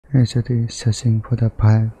Actually, searching for the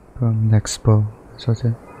pipe from Nexpo. So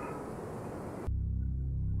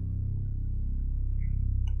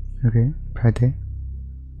okay, Friday,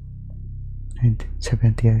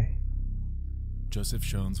 1978. Joseph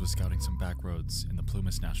Shones was scouting some back roads in the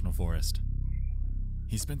Plumas National Forest.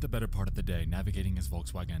 He spent the better part of the day navigating his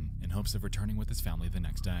Volkswagen in hopes of returning with his family the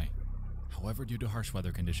next day. However, due to harsh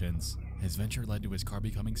weather conditions, his venture led to his car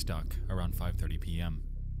becoming stuck around 5:30 p.m.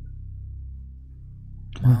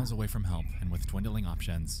 Miles away from help and with dwindling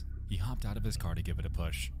options, he hopped out of his car to give it a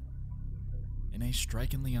push. In a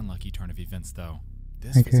strikingly unlucky turn of events, though,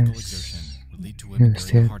 this physical exertion would lead to him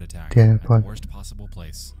enduring a heart attack at the worst possible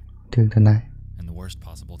place till the night. and the worst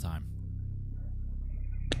possible time.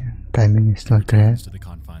 Yeah, timing is not correct. To the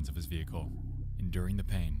confines of his vehicle, enduring the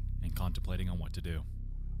pain and contemplating on what to do.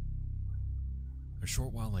 A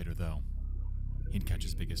short while later, though, he'd catch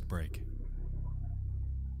his biggest break.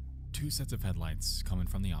 Two sets of headlights coming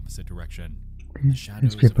from the opposite direction. The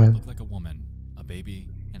shadows of what looked like a woman, a baby,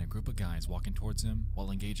 and a group of guys walking towards him while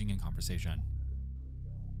engaging in conversation.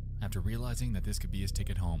 After realizing that this could be his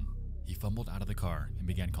ticket home, he fumbled out of the car and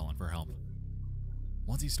began calling for help.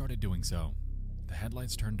 Once he started doing so, the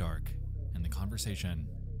headlights turned dark and the conversation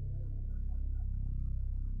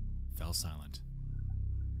fell silent.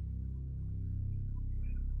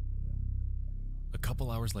 A couple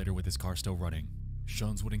hours later, with his car still running,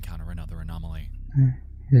 Shones would encounter another anomaly.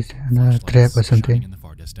 Is another trap or something? In the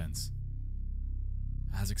far distance.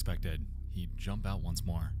 As expected, he'd jump out once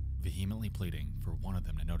more, vehemently pleading for one of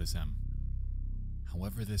them to notice him.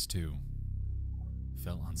 However, this too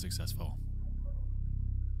fell unsuccessful.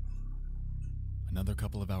 Another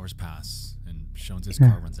couple of hours pass, and Shones'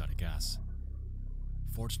 car runs out of gas.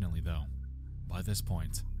 Fortunately, though, by this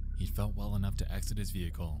point, he felt well enough to exit his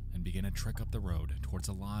vehicle and begin a trek up the road towards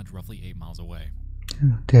a lodge roughly 8 miles away.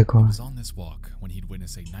 It was on this walk when he'd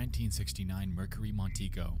witnessed a 1969 Mercury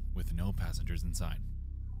Montego with no passengers inside.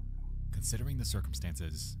 Considering the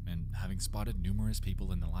circumstances, and having spotted numerous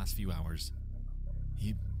people in the last few hours,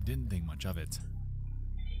 he didn't think much of it.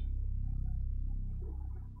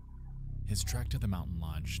 His trek to the mountain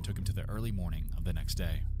lodge took him to the early morning of the next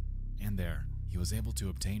day, and there, he was able to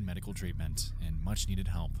obtain medical treatment and much-needed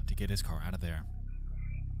help to get his car out of there.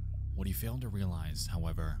 What he failed to realize,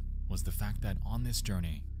 however, was the fact that on this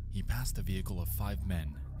journey, he passed the vehicle of 5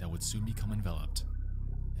 men that would soon become enveloped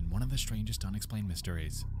in one of the strangest unexplained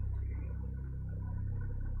mysteries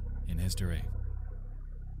in history.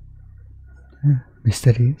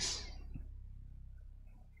 Mysteries.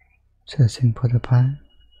 Searching for the pipe.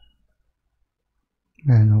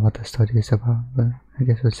 I don't know what the story is about, but I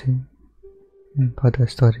guess we'll see for the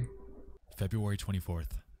story. February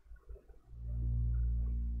 24th.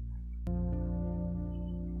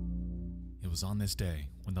 It was on this day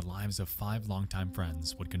when the lives of 5 longtime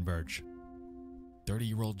friends would converge.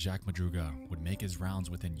 30-year-old Jack Madruga would make his rounds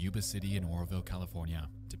within Yuba City and Oroville, California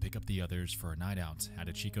to pick up the others for a night out at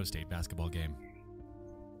a Chico State basketball game.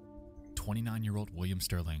 29-year-old William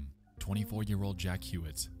Sterling, 24-year-old Jack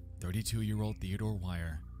Hewitt, 32-year-old Theodore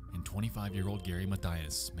Wire, and 25-year-old Gary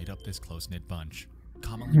Mathias made up this close-knit bunch,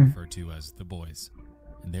 commonly referred to as the Boys.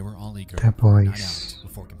 And they were all eager for a night out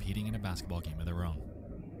before competing in a basketball game of their own.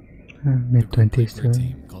 Mid-20s The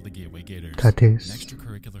team called the Gateway Gators, 30s. an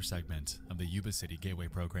extracurricular segment of the Yuba City Gateway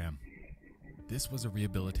program. This was a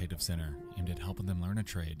rehabilitative center aimed at helping them learn a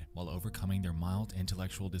trade while overcoming their mild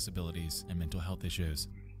intellectual disabilities and mental health issues.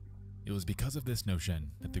 It was because of this notion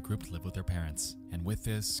that the group lived with their parents, and with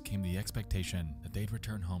this came the expectation that they'd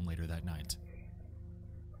return home later that night.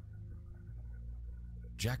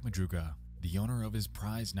 Jack Madruga, the owner of his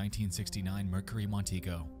prized 1969 Mercury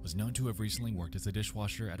Montego, was known to have recently worked as a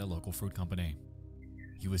dishwasher at a local fruit company.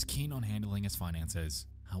 He was keen on handling his finances.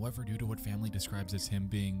 However, due to what family describes as him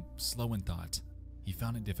being slow in thought, he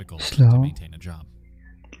found it difficult to maintain a job.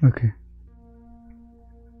 Okay.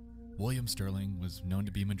 William Sterling was known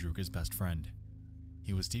to be Madruga's best friend.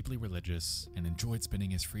 He was deeply religious and enjoyed spending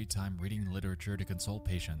his free time reading literature to console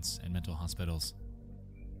patients in mental hospitals.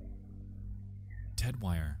 Ted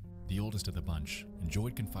Wire, the oldest of the bunch,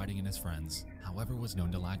 enjoyed confiding in his friends, however was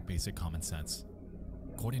known to lack basic common sense.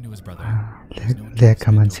 According to his brother, he was known to have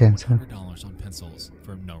spent over $100 on pencils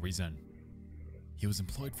for no reason. He was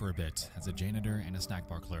employed for a bit as a janitor and a snack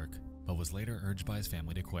bar clerk, but was later urged by his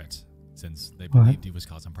family to quit, since they believed he was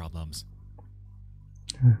causing problems.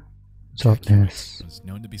 Jack Hewitt was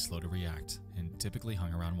known to be slow to react and typically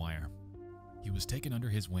hung around Wire. He was taken under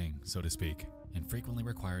his wing, so to speak, and frequently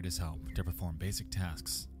required his help to perform basic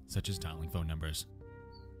tasks such as dialing phone numbers.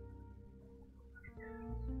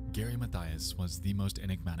 Gary Mathias was the most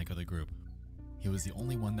enigmatic of the group. He was the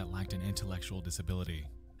only one that lacked an intellectual disability.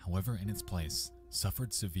 however, in its place,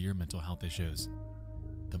 suffered severe mental health issues.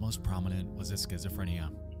 The most prominent was his schizophrenia,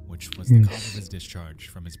 which was the cause of his discharge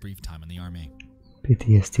from his brief time in the army.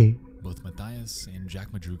 PTSD. Both Matthias and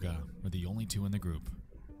Jack Madruga were the only two in the group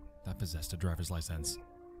that possessed a driver's license.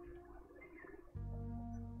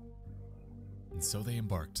 And so they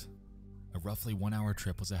embarked. A roughly 1-hour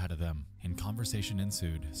trip was ahead of them, and conversation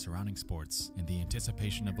ensued surrounding sports in the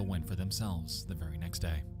anticipation of a win for themselves the very next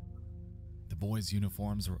day. The boys'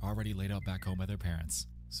 uniforms were already laid out back home by their parents,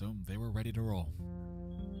 so they were ready to roll.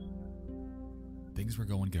 Things were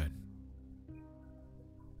going good.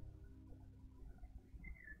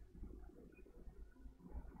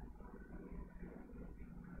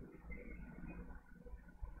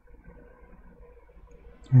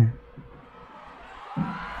 Yeah.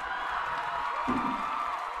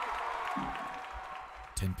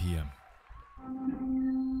 10 p.m.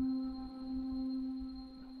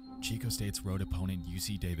 Chico State's road opponent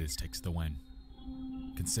UC Davis takes the win.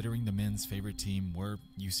 Considering the men's favorite team were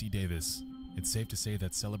UC Davis, it's safe to say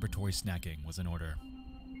that celebratory snacking was in order.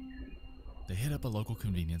 They hit up a local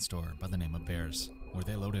convenience store by the name of Bears, where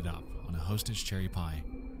they loaded up on a Hostess cherry pie,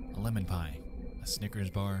 a lemon pie, a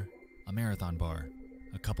Snickers bar, a Marathon bar,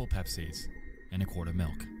 a couple Pepsis, and a quart of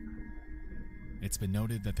milk. It's been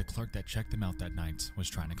noted that the clerk that checked them out that night was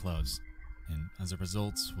trying to close, and as a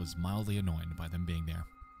result was mildly annoyed by them being there.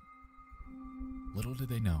 Little did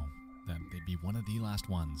they know that they'd be one of the last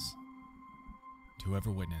ones to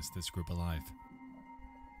ever witness this group alive.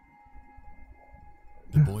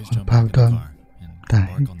 The boys jump back in the car and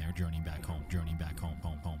embark on their journey back home,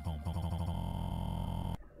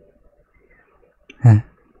 home. Huh?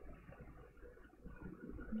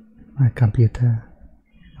 My computer.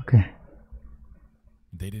 Okay.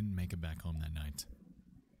 They didn't make it back home that night.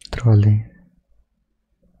 Trolley.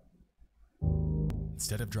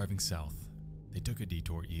 Instead of driving south, they took a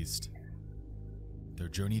detour east. Their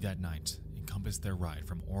journey that night encompassed their ride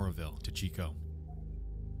from Oroville to Chico.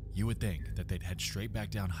 You would think that they'd head straight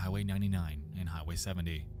back down Highway 99 and Highway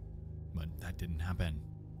 70, but that didn't happen.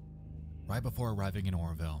 Right before arriving in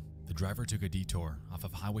Oroville, the driver took a detour off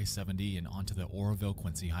of Highway 70 and onto the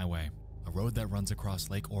Oroville-Quincy Highway, a road that runs across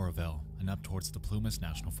Lake Oroville and up towards the Plumas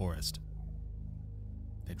National Forest.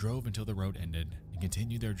 They drove until the road ended and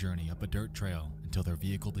continued their journey up a dirt trail until their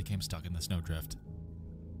vehicle became stuck in the snowdrift.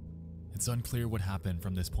 It's unclear what happened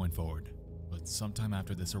from this point forward, but sometime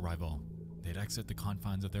after this arrival, they'd exit the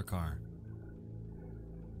confines of their car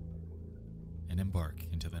and embark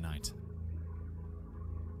into the night.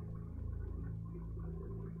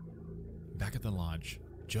 Back at the lodge,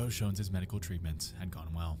 Joe Shones' medical treatment had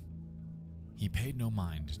gone well. He paid no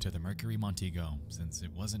mind to the Mercury Montego since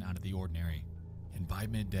it wasn't out of the ordinary, and by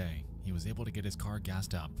midday, he was able to get his car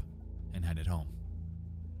gassed up and headed home.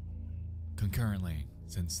 Concurrently,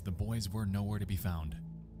 since the boys were nowhere to be found,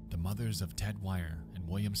 the mothers of Ted Wire and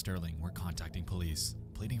William Sterling were contacting police,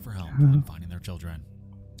 pleading for help in finding their children.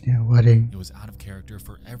 Yeah, worry. It was out of character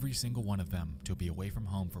for every single one of them to be away from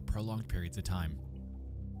home for prolonged periods of time.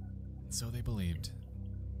 So they believed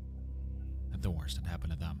that the worst had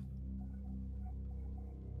happened to them.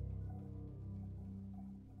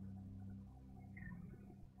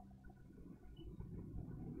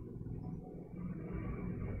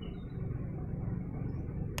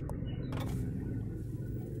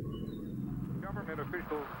 Government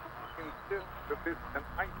officials insist that this is an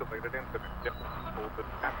isolated incident.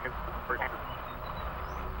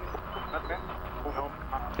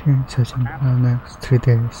 Okay, searching for the next 3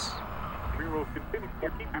 days. We will continue to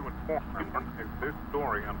keep you informed as this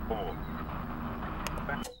story unfolds.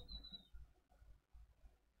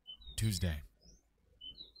 Tuesday.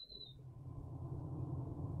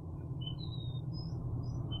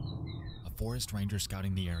 A forest ranger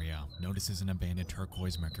scouting the area notices an abandoned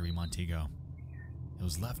turquoise Mercury Montego. It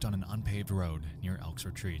was left on an unpaved road near Elk's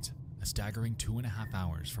Retreat, a staggering 2.5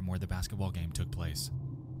 hours from where the basketball game took place.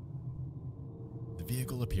 The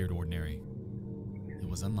vehicle appeared ordinary. It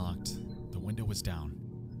was unlocked, the window was down,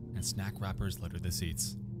 and snack wrappers littered the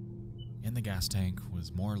seats. In the gas tank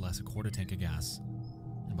was more or less a quarter tank of gas,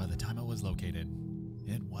 and by the time it was located,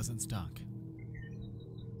 it wasn't stuck.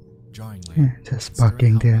 Jarringly, Yeah, just considering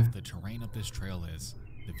parking how there. rough the terrain of this trail is,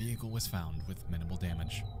 the vehicle was found with minimal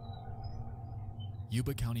damage.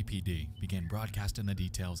 Yuba County PD began broadcasting the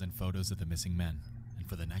details and photos of the missing men, and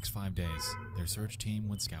for the next 5 days, their search team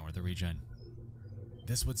would scour the region.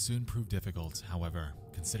 This would soon prove difficult, however,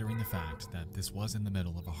 considering the fact that this was in the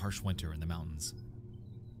middle of a harsh winter in the mountains.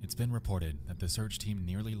 It's been reported that the search team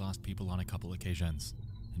nearly lost people on a couple occasions,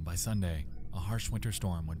 and by Sunday, a harsh winter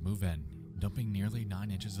storm would move in, dumping nearly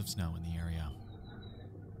 9 inches of snow in the area.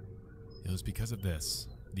 It was because of this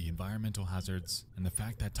the environmental hazards, and the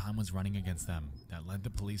fact that time was running against them that led the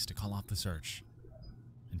police to call off the search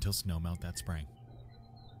until snowmelt that spring.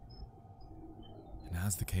 And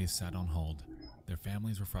as the case sat on hold, their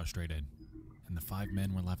families were frustrated, and the 5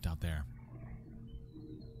 men were left out there,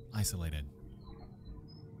 isolated,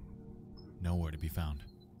 nowhere to be found.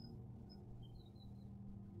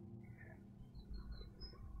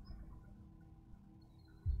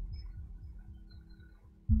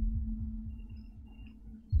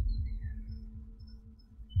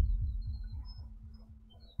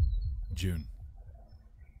 June.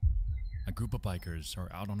 A group of bikers are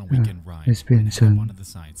out on a weekend ride it's been and head soon. up onto the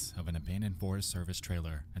sites of an abandoned Forest Service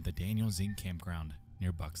trailer at the Daniel Zink campground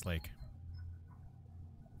near Bucks Lake.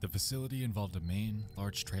 The facility involved a main,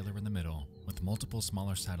 large trailer in the middle with multiple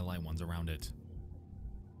smaller satellite ones around it.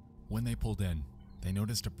 When they pulled in, they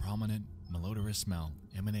noticed a prominent, malodorous smell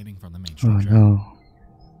emanating from the main Oh structure. no.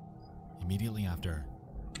 Immediately after,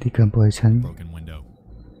 Decomposition. broken window.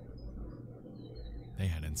 They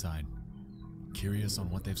head inside, curious on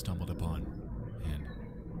what they've stumbled upon, and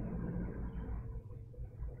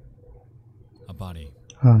a body.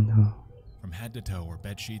 Oh no. From head to toe were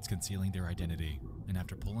bed sheets concealing their identity, and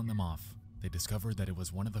after pulling them off, they discovered that it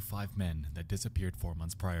was one of the 5 men that disappeared 4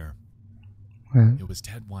 months prior. Well, It was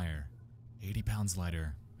Ted Wire, 80 pounds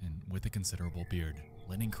lighter and with a considerable beard,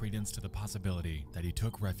 lending credence to the possibility that he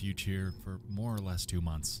took refuge here for more or less 2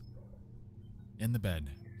 months. In the bed,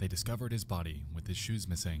 they discovered his body with his shoes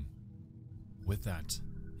missing. With that,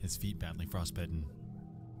 his feet badly frostbitten.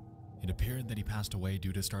 It appeared that he passed away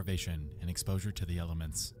due to starvation and exposure to the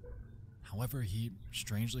elements. However, he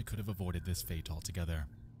strangely could have avoided this fate altogether.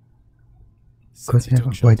 Since he Could took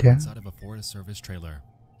have shelter avoided. inside of a Forest Service trailer,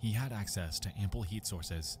 he had access to ample heat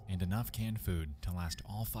sources and enough canned food to last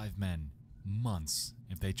all 5 men months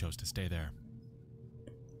if they chose to stay there.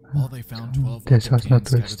 While they found 12 This open was not cans to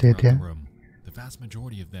scattered stay throughout there. the room, the vast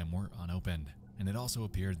majority of them were unopened, and it also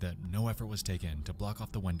appeared that no effort was taken to block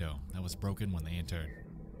off the window that was broken when they entered.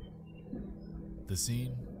 The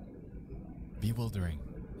scene? Bewildering,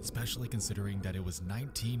 especially considering that it was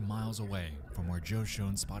 19 miles away from where Joe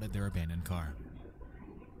Schoen spotted their abandoned car.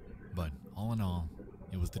 But all in all,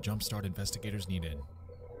 it was the jumpstart investigators needed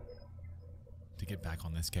to get back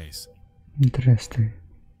on this case. Interesting.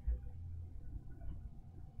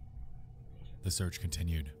 The search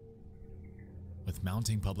continued. With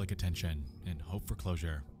mounting public attention and hope for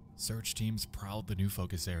closure, search teams prowled the new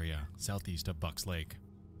focus area southeast of Bucks Lake.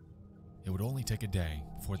 It would only take a day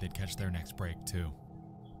before they'd catch their next break, too.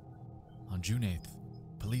 On June 8th,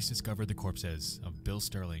 police discovered the corpses of Bill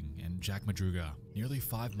Sterling and Jack Madruga nearly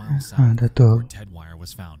 5 miles south the of dog. where Ted Wire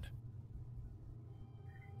was found.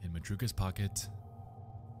 In Madruga's pocket,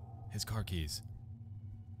 his car keys.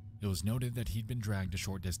 It was noted that he'd been dragged a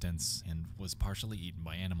short distance and was partially eaten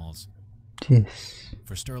by animals. Yes.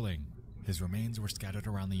 For Sterling, his remains were scattered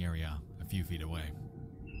around the area a few feet away.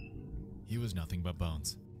 He was nothing but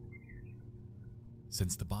bones.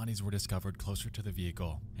 Since the bodies were discovered closer to the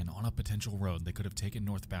vehicle and on a potential road they could have taken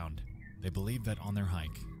northbound, they believed that on their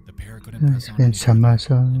hike, the pair couldn't press on When any summer, further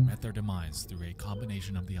so and met their demise through a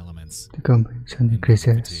combination of the elements. decomposition and increases.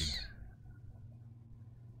 fatigue.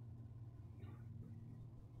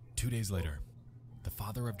 2 days later, the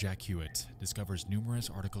father of Jack Hewitt discovers numerous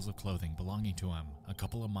articles of clothing belonging to him a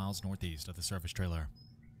couple of miles northeast of the service trailer.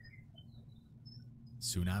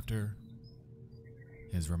 Soon after,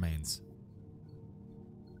 his remains.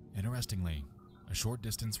 Interestingly, a short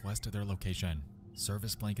distance west of their location,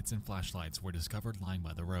 service blankets and flashlights were discovered lying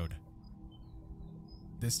by the road.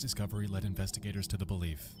 This discovery led investigators to the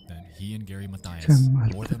belief that he and Gary Mathias Some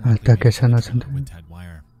more than likely made altercation or each other something. with Ted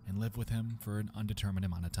Wire and lived with him for an undetermined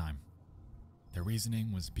amount of time. Their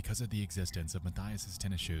reasoning was because of the existence of Mathias's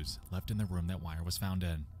tennis shoes left in the room that Wire was found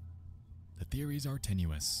in. The theories are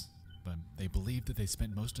tenuous, but they believe that they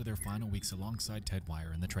spent most of their final weeks alongside Ted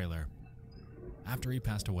Wire in the trailer. After he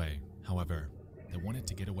passed away, however, they wanted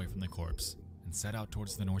to get away from the corpse and set out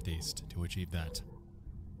towards the northeast to achieve that.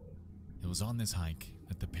 It was on this hike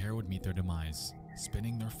that the pair would meet their demise,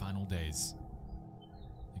 spending their final days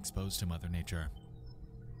exposed to Mother Nature.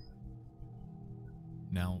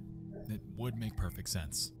 Now, it would make perfect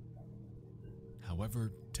sense.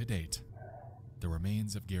 However, to date, the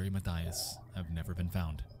remains of Gary Mathias have never been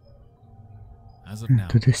found. As of now,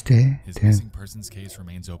 To this day, his then missing persons case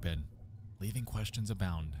remains open, leaving questions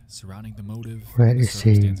abound surrounding the motive Where and the is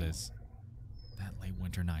he? circumstances that late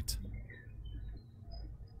winter night.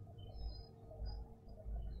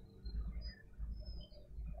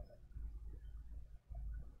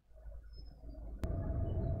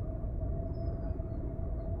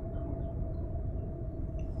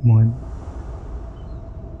 moon.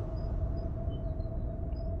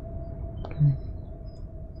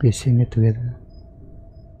 piecing it together.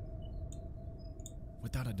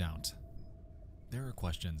 Without a doubt, there are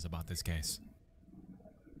questions about this case.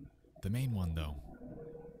 The main one, though,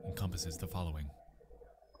 encompasses the following.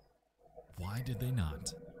 Why did they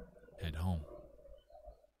not head home?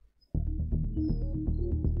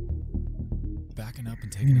 Backing up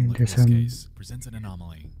and taking a look at There's this some case presents an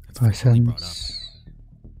anomaly that's frequently brought up. persons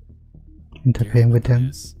interfering with them.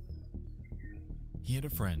 Matthias. He had a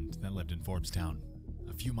friend that lived in Forbstown,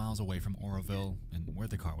 a few miles away from Oroville and where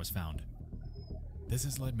the car was found. This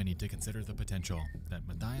has led many to consider the potential that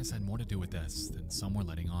Matthias had more to do with this than some were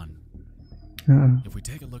letting on. If we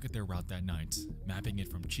take a look at their route that night, mapping it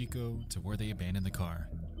from Chico to where they abandoned the car,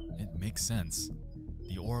 it makes sense.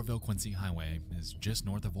 The Oroville-Quincy Highway is just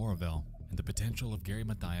north of Oroville, and the potential of Gary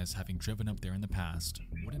Matthias having driven up there in the past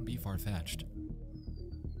wouldn't be far-fetched.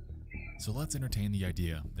 So let's entertain the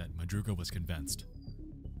idea that Madruga was convinced.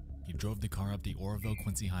 He drove the car up the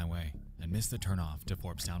Oroville-Quincy Highway and missed the turnoff to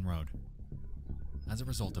Forbstown Road. As a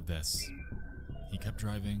result of this, he kept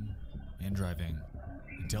driving and driving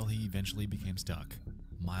until he eventually became stuck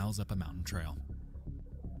miles up a mountain trail.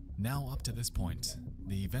 Now, up to this point,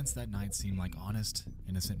 the events that night seem like honest,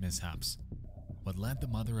 innocent mishaps. What led the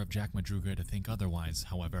mother of Jack Madruga to think otherwise,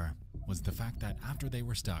 however, was the fact that after they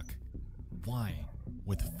were stuck, why,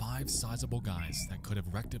 with 5 sizable guys that could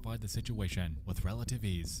have rectified the situation with relative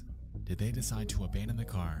ease, did they decide to abandon the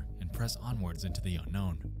car and press onwards into the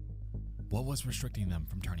unknown? What was restricting them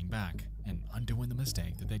from turning back and undoing the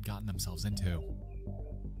mistake that they'd gotten themselves into?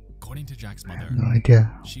 According to Jack's mother, No idea.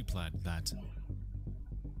 she pled that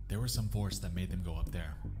there was some force that made them go up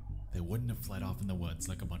there. They wouldn't have fled off in the woods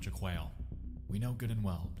like a bunch of quail. We know good and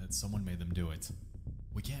well that someone made them do it.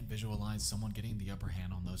 We can't visualize someone getting the upper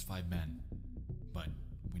hand on those 5 men, but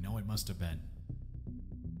we know it must have been.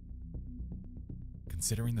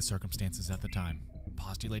 Considering the circumstances at the time,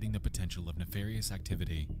 postulating the potential of nefarious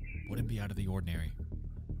activity wouldn't be out of the ordinary.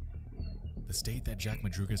 The state that Jack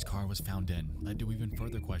Madruga's car was found in led to even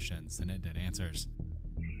further questions than it did answers.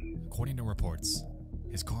 According to reports,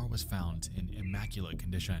 his car was found in immaculate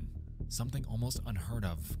condition, something almost unheard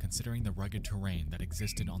of considering the rugged terrain that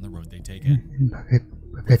existed on the road they'd taken.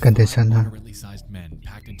 Bakit 5 condition na? moderately sized men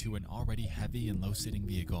packed into an already heavy and low-sitting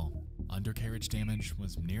vehicle, undercarriage damage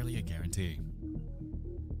was nearly a guarantee.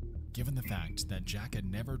 Given the fact that Jack had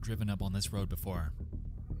never driven up on this road before,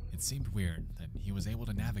 it seemed weird that he was able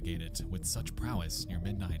to navigate it with such prowess near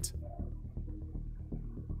midnight.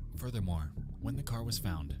 Furthermore, when the car was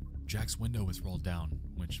found, Jack's window was rolled down,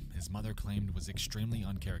 which his mother claimed was extremely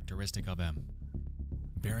uncharacteristic of him.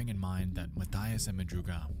 Bearing in mind that Matthias and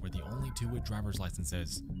Madruga were the only 2 with driver's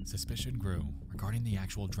licenses, suspicion grew regarding the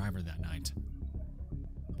actual driver that night.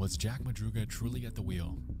 Was Jack Madruga truly at the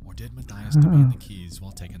wheel, or did Matthias demand the keys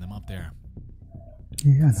while taking them up there?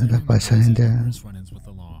 Yeah, Considering nalapasan Matthias's hindi. numerous run-ins with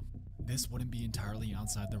the law, this wouldn't be entirely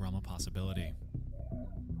outside the realm of possibility.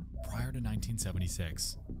 Prior to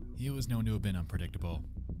 1976, he was known to have been unpredictable,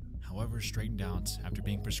 however straightened out after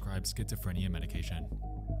being prescribed schizophrenia medication.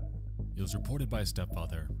 It was reported by his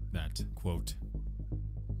stepfather that, quote,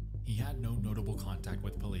 he had no notable contact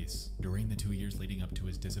with police during the 2 years leading up to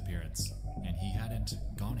his disappearance, and he hadn't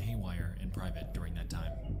gone haywire in private during that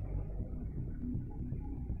time.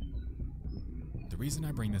 The reason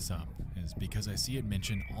I bring this up is because I see it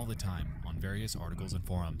mentioned all the time on various articles and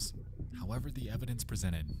forums. However, the evidence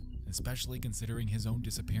presented, especially considering his own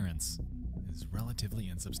disappearance, is relatively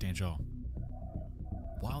insubstantial.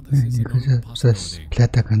 While this is a Because notable sa possibility,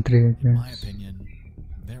 Plata country. in my Yes. opinion,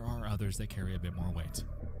 there are others that carry a bit more weight.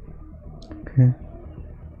 Okay.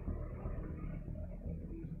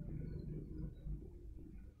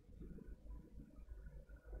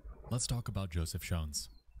 Let's talk about Joseph Shones.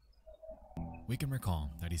 We can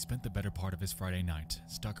recall that he spent the better part of his Friday night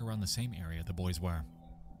stuck around the same area the boys were.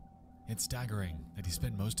 It's staggering that he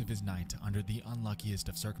spent most of his night under the unluckiest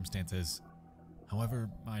of circumstances. However,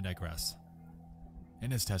 I digress.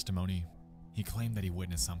 In his testimony, he claimed that he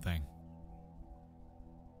witnessed something.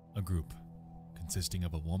 A group consisting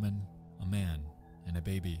of a woman, a man, and a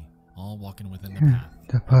baby all walking within the path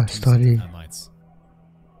The of past 2 sets of story. headlights.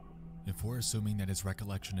 If we're assuming that his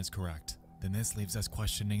recollection is correct, then this leaves us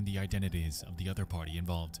questioning the identities of the other party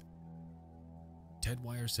involved. Ted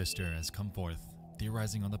Wyer's sister has come forth,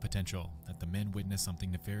 theorizing on the potential that the men witnessed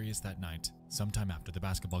something nefarious that night, sometime after the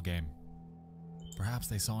basketball game. Perhaps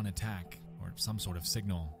they saw an attack or some sort of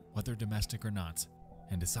signal, whether domestic or not,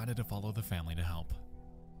 and decided to follow the family to help.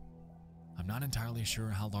 I'm not entirely sure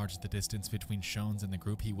how large the distance between Shones and the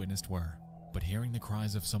group he witnessed were, but hearing the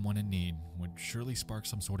cries of someone in need would surely spark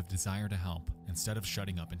some sort of desire to help instead of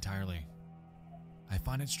shutting up entirely. I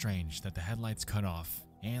find it strange that the headlights cut off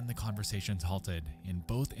and the conversations halted in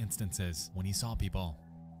both instances when he saw people.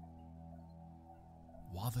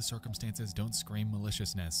 While the circumstances don't scream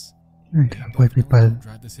maliciousness, And they avoid definitely people. don't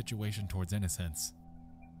drive the situation towards innocence.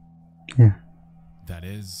 Yeah. That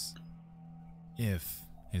is, if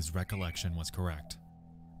his recollection was correct.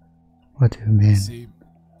 What do you mean? See,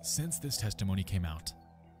 since this testimony came out,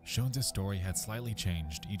 Shones' story had slightly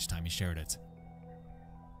changed each time he shared it.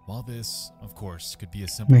 While this, of course, could be a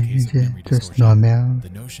simple Maybe case of memory just distortion, normal. the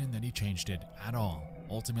notion that he changed it at all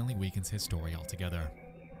ultimately weakens his story altogether.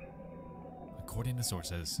 According to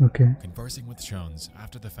sources, Okay. conversing with Shones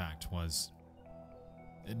after the fact was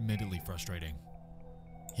admittedly frustrating.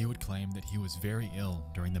 He would claim that he was very ill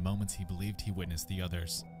during the moments he believed he witnessed the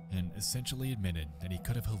others, and essentially admitted that he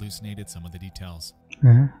could have hallucinated some of the details.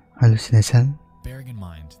 Hallucination. Bearing in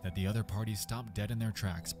mind that the other parties stopped dead in their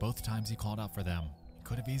tracks both times he called out for them, it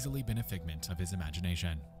could have easily been a figment of his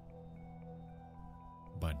imagination.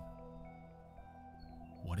 But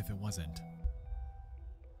what if it wasn't?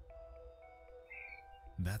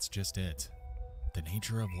 That's just it. The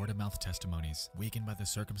nature of word-of-mouth testimonies, weakened by the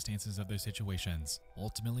circumstances of their situations,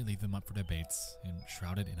 ultimately leave them up for debates and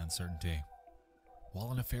shrouded in uncertainty.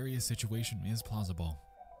 While a nefarious situation is plausible,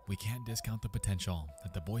 we can't discount the potential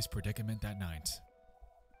that the boys' predicament that night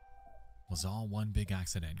was all one big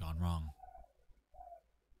accident gone wrong.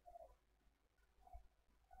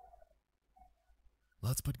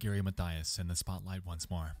 Let's put Gary and Matthias in the spotlight once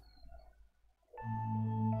more.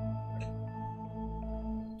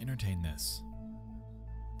 Entertain this.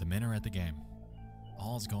 The men are at the game.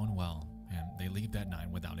 All's going well, and they leave that night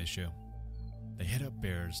without issue. They hit up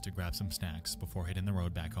Bears to grab some snacks before hitting the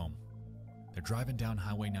road back home. They're driving down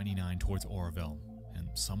Highway 99 towards Oroville, and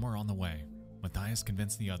somewhere on the way, Matthias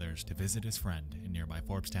convinced the others to visit his friend in nearby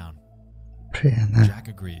Forbstown. Jack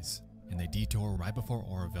agrees, and they detour right before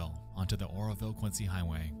Oroville onto the Oroville-Quincy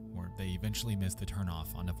Highway, where they eventually miss the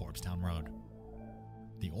turnoff onto Forbstown Road.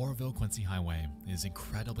 The Oroville-Quincy Highway is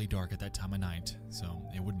incredibly dark at that time of night, so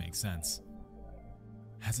it would make sense.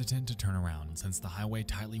 Hesitant to turn around since the highway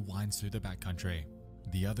tightly winds through the backcountry,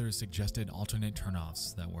 the others suggested alternate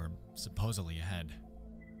turnoffs that were supposedly ahead.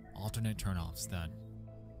 Alternate turnoffs that,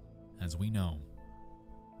 as we know,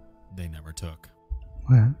 they never took.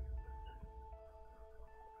 Well,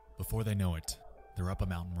 Before they know it, they're up a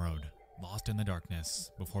mountain road, lost in the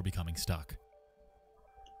darkness before becoming stuck.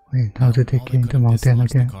 wait, how did they While get into could have mountain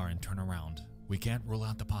dislodged again? the car and turn around, we can't rule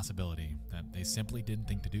out the possibility that they simply didn't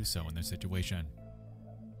think to do so in their situation.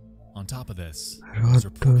 On top of this, it was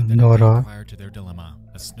reported that a day prior to their dilemma,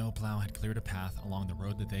 a snowplow had cleared a path along the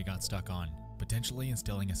road that they got stuck on, potentially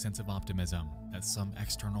instilling a sense of optimism that some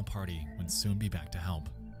external party would soon be back to help.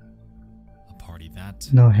 A party that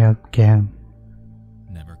No help came.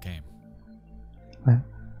 never came. Well,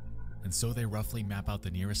 And so they roughly map out the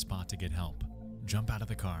nearest spot to get help, jump out of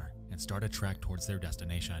the car, and start a trek towards their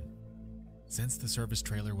destination. Since the service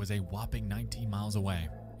trailer was a whopping 19 miles away,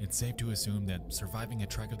 it's safe to assume that surviving a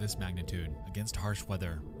trek of this magnitude against harsh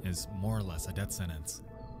weather is more or less a death sentence.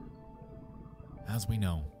 As we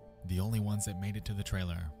know, the only ones that made it to the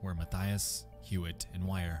trailer were Matthias, Hewitt, and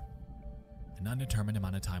Wire. An undetermined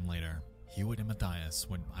amount of time later, Hewitt and Matthias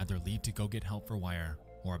would either leave to go get help for Wire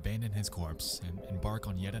or abandon his corpse and embark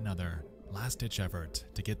on yet another last-ditch effort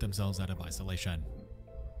to get themselves out of isolation.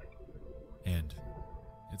 And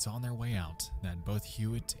it's on their way out that both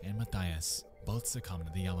Hewitt and Matthias both succumb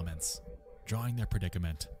to the elements, drawing their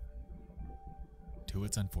predicament to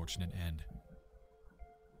its unfortunate end.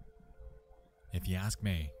 If you ask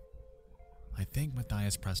me, I think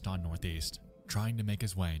Matthias pressed on northeast, trying to make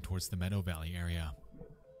his way towards the Meadow Valley area.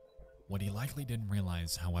 What he likely didn't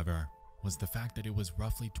realize, however, was the fact that it was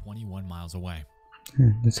roughly 21 miles away.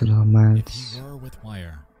 that's a lot of If miles. he were with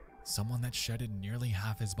Wire, someone that shedded nearly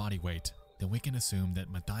half his body weight, then we can assume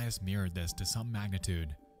that Matthias mirrored this to some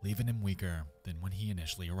magnitude, leaving him weaker than when he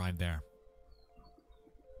initially arrived there.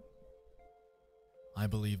 I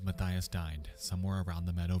believe Matthias died somewhere around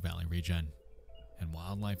the Meadow Valley region, and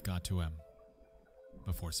wildlife got to him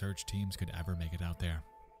before search teams could ever make it out there.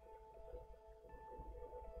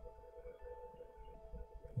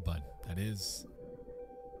 But that is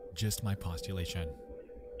just my postulation.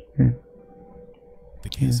 Yeah. The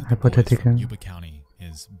case of the boys hypothetical. from Yuba County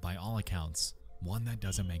is, by all accounts, one that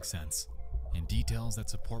doesn't make sense, and details that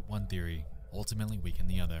support one theory ultimately weaken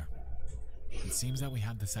the other. It seems that we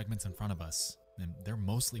have the segments in front of us, and they're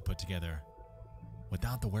mostly put together.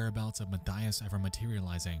 Without the whereabouts of Matthias ever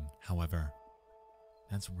materializing, however,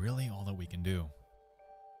 that's really all that we can do.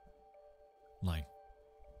 Like,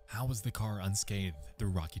 how was the car unscathed through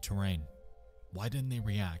rocky terrain? Why didn't they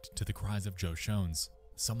react to the cries of Joe Shones,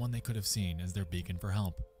 someone they could have seen as their beacon for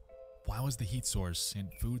help. Why was the heat source and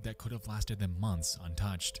food that could have lasted them months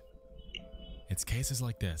untouched? It's cases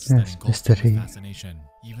like this that Yes, engulf me mystery. with fascination,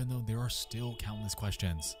 even though there are still countless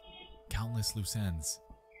questions, countless loose ends,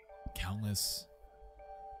 countless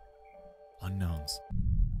unknowns.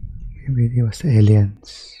 Maybe it was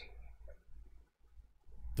aliens.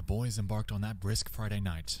 The boys embarked on that brisk Friday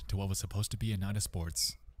night to what was supposed to be a night of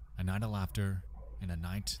sports, a night of laughter, and a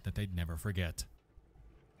night that they'd never forget.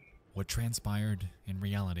 What transpired in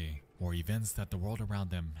reality were events that the world around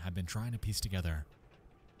them had been trying to piece together,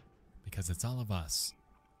 because it's all of us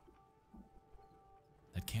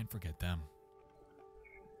that can't forget them.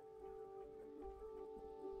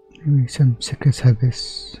 Maybe some secret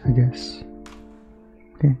service, I guess.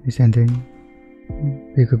 Okay, this ending.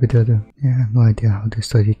 Bigger video though. Yeah, I have no idea how the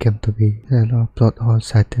story came to be. There are a lot of plot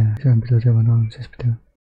holes out there. So below the one on this video.